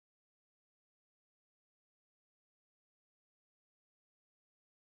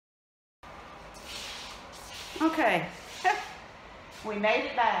Okay, we made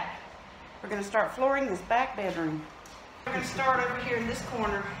it back. We're gonna start flooring this back bedroom. We're gonna start over here in this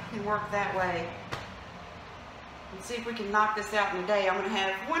corner and work that way. And see if we can knock this out in a day. I'm gonna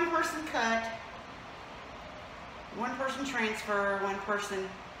have one person cut, one person transfer, one person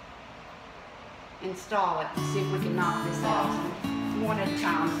install it. And see if we can knock this out one at a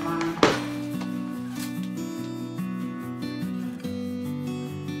time is fine.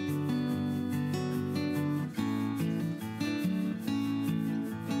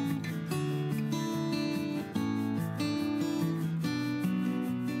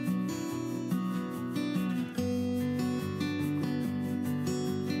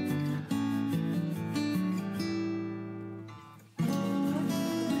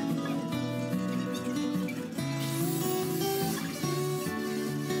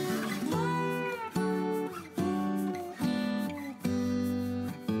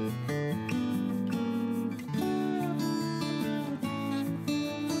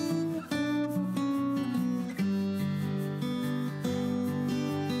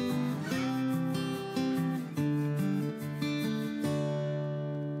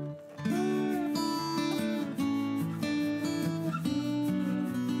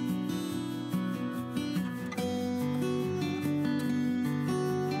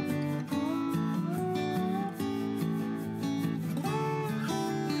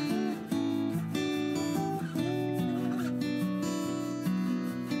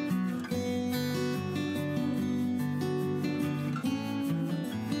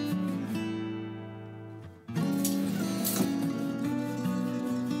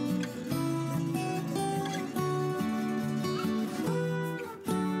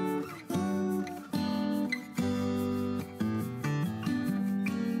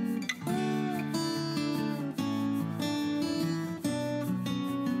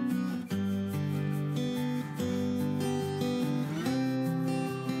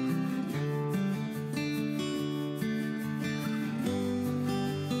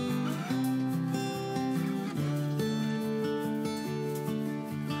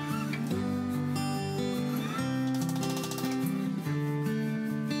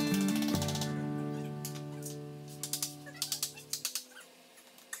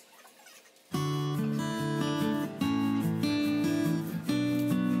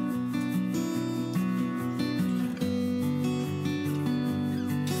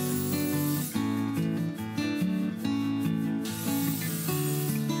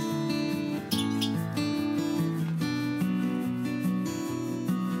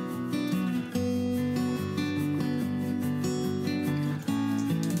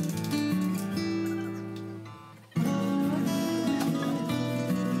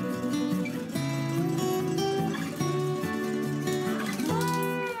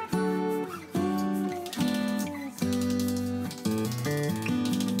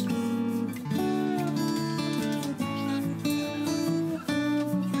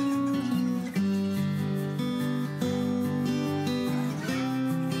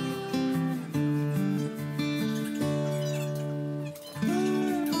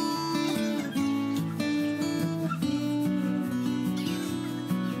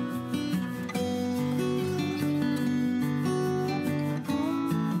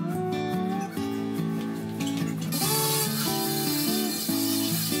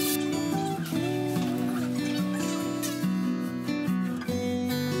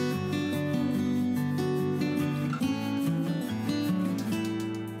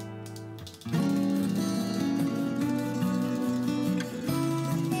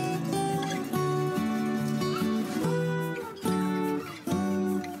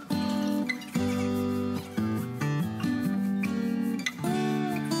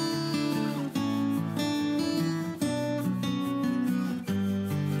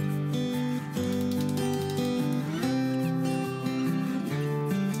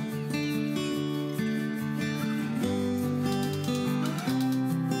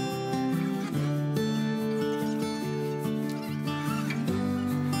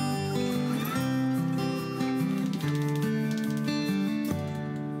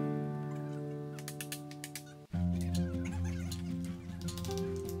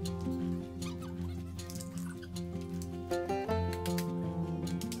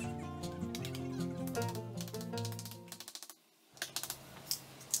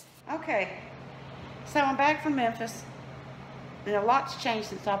 Okay, so I'm back from Memphis, and a lot's changed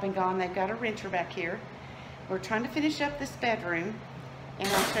since I've been gone. They've got a renter back here. We're trying to finish up this bedroom, and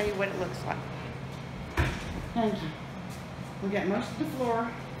I'll show you what it looks like. Thank you. We got most of the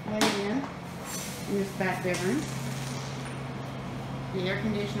floor laid in this back bedroom. The air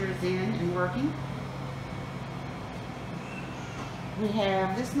conditioner is in and working. We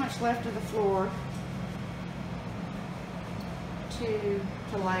have this much left of the floor to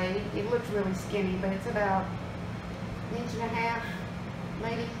lay. It looks really skinny, but it's about 1.5 inches,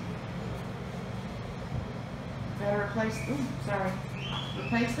 maybe. Gotta replace,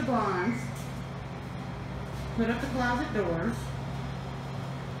 replace the blinds, put up the closet doors,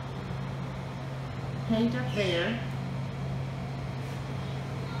 paint up there,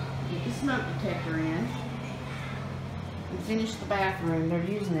 get the smoke detector in, and finish the bathroom. They're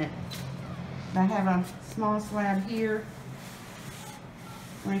using it. I have a small slab here,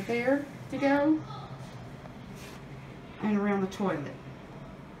 right there to go, and around the toilet.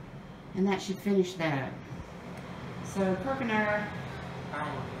 And that should finish that up. So Kirk and I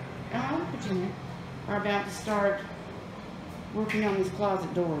are about to start working on these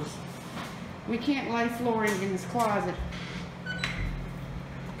closet doors. We can't lay flooring in this closet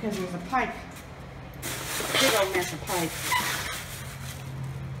because there's a pipe, big old mess of pipe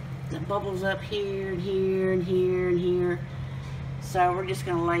that bubbles up here and here and here and here. So we're just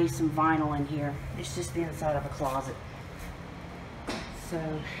going to lay some vinyl in here. It's just the inside of a closet.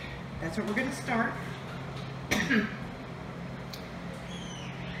 So that's what we're going to start.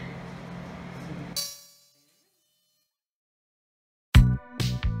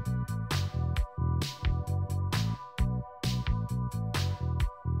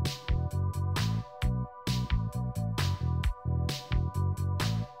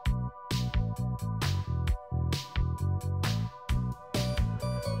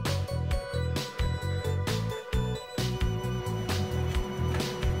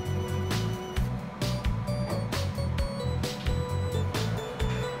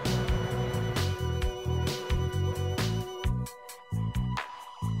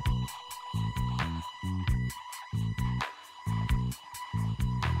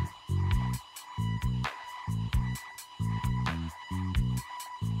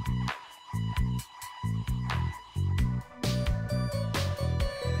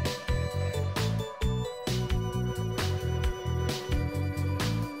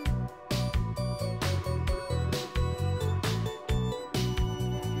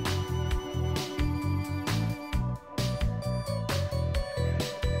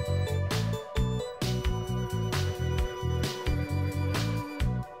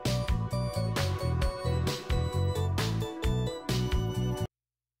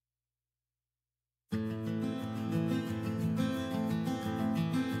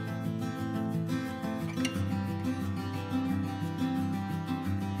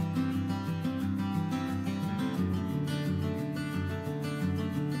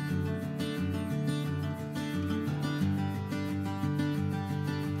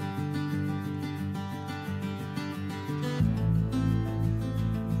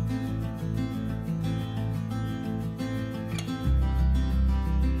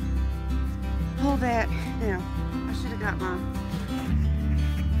 That now, I should have got my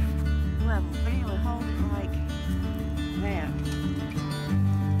level, but anyway, hold it like that.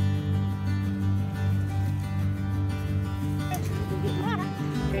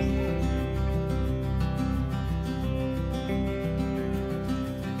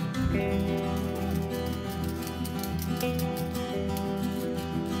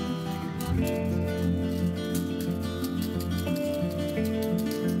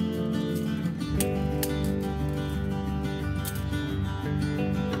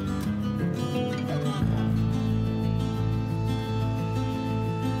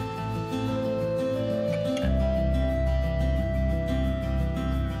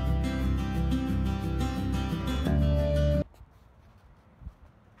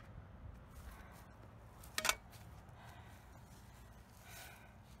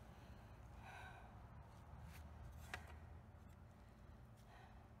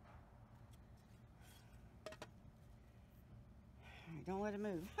 Don't let it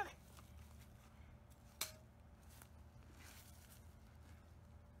move.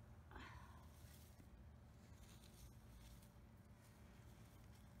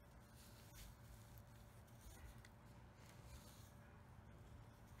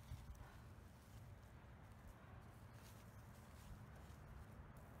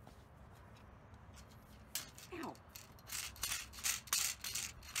 Ow.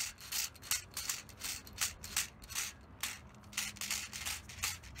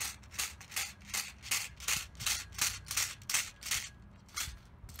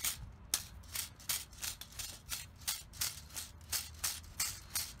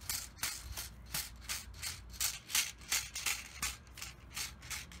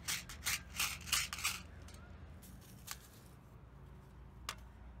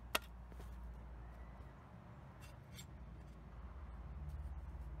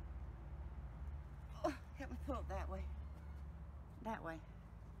 pull it that way. That way.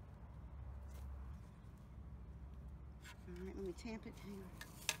 All right, let me tamp it. Hang on.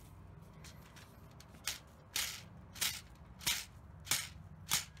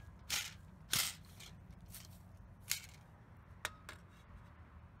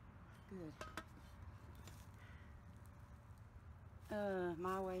 Good.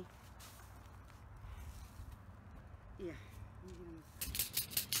 My way. Yeah.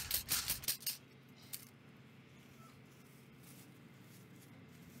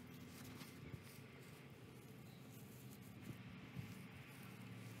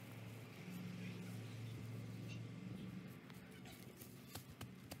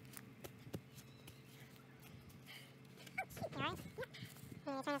 Alright.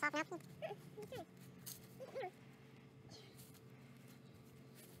 Can you turn this off now?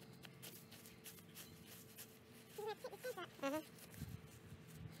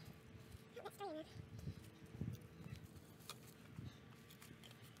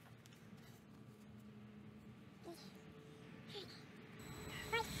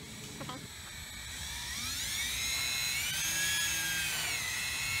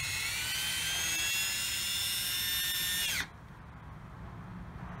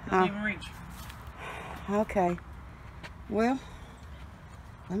 Doesn't even reach. Okay. Well,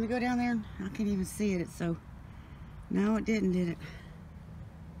 let me go down there. I can't even see it. It's so... No, it didn't, did it?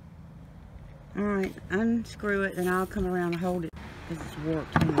 Alright, unscrew it, then I'll come around and hold it because it's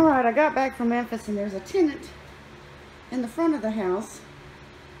warped. Alright, I got back from Memphis and there's a tenant in the front of the house.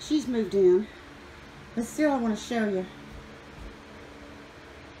 She's moved in. But still, I want to show you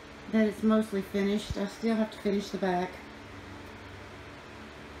that it's mostly finished. I still have to finish the back.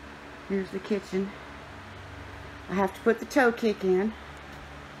 Here's the kitchen. I have to put the toe kick in.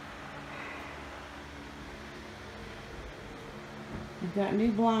 I've got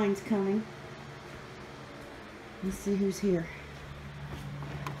new blinds coming. Let's see who's here.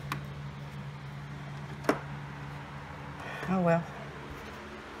 Oh well.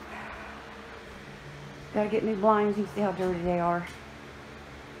 Gotta get new blinds. You can see how dirty they are.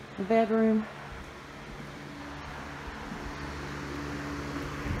 The bedroom.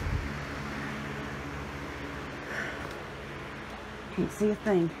 Can't see a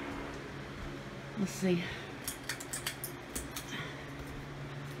thing. Let's see.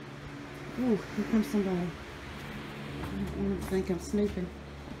 Ooh, here comes somebody. I don't think I'm snooping.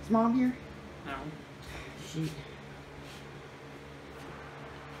 Is Mom here? No. Shoot.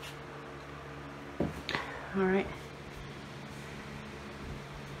 Alright.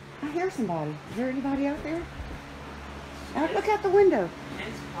 I hear somebody. Is there anybody out there? Out, look out the window.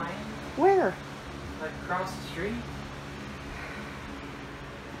 Kids playing. Where? Like across the street.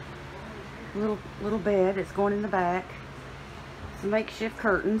 Little bed. It's going in the back. Some makeshift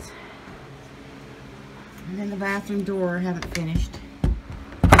curtains. And then the bathroom door I haven't finished.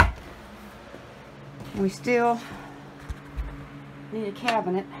 We still need a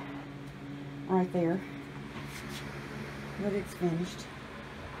cabinet right there. But it's finished.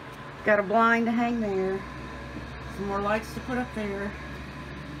 Got a blind to hang there. Some more lights to put up there.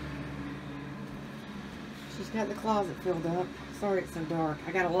 She's got the closet filled up. Sorry it's so dark.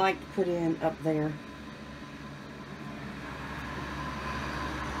 I got a light to put in up there.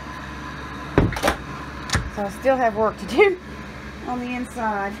 So I still have work to do on the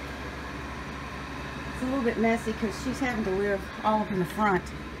inside. It's a little bit messy because she's having to live all up in the front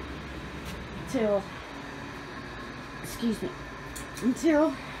until, excuse me,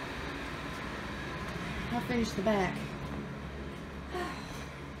 until I finish the back.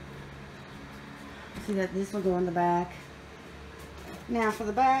 See that this will go in the back. Now for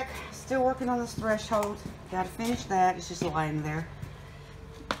the back, still working on this threshold. Got to finish that. It's just lying there.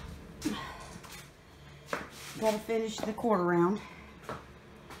 Got to finish the quarter round.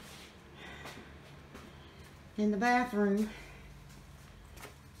 In the bathroom,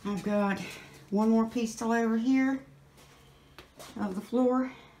 I've got one more piece to lay over here of the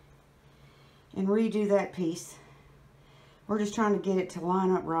floor and redo that piece. We're just trying to get it to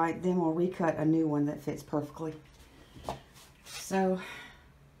line up right, then we'll recut a new one that fits perfectly. So,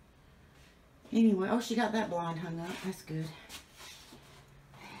 anyway, oh, she got that blind hung up. That's good.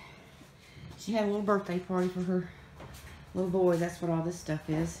 She had a little birthday party for her little boy. That's what all this stuff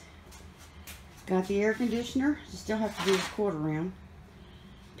is. Got the air conditioner. You still have to do a quarter round.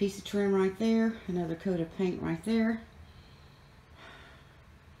 Piece of trim right there. Another coat of paint right there.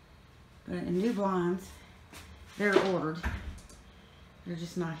 Got new blinds. They're ordered. They're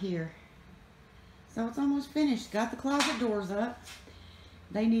just not here. So it's almost finished. Got the closet doors up.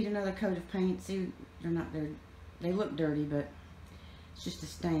 They need another coat of paint. See, they're not dirty. They look dirty, but it's just a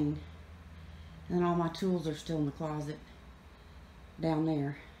stain. And all my tools are still in the closet down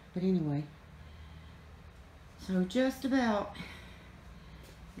there. But anyway, so just about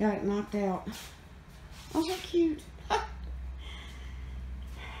got it knocked out. Oh, how cute.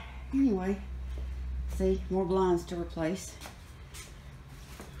 Anyway, see, more blinds to replace.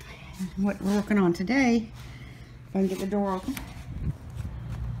 What we're working on today, if I can get the door open,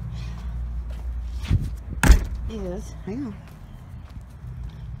 is, hang on,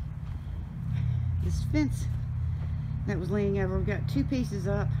 this fence that was leaning over. We've got 2 pieces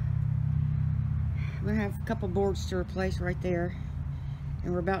up. We're gonna have a couple boards to replace right there,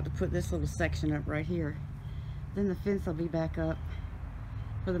 and we're about to put this little section up right here. Then the fence will be back up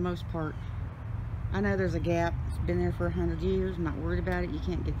for the most part. I know there's a gap. It's been there for 100 years. I'm not worried about it. You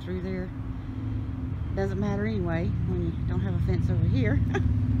can't get through there. Doesn't matter anyway when you don't have a fence over here.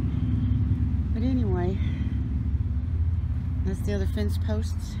 But anyway, that's the other fence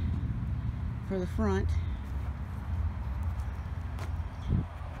posts for the front.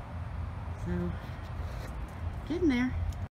 So, getting there.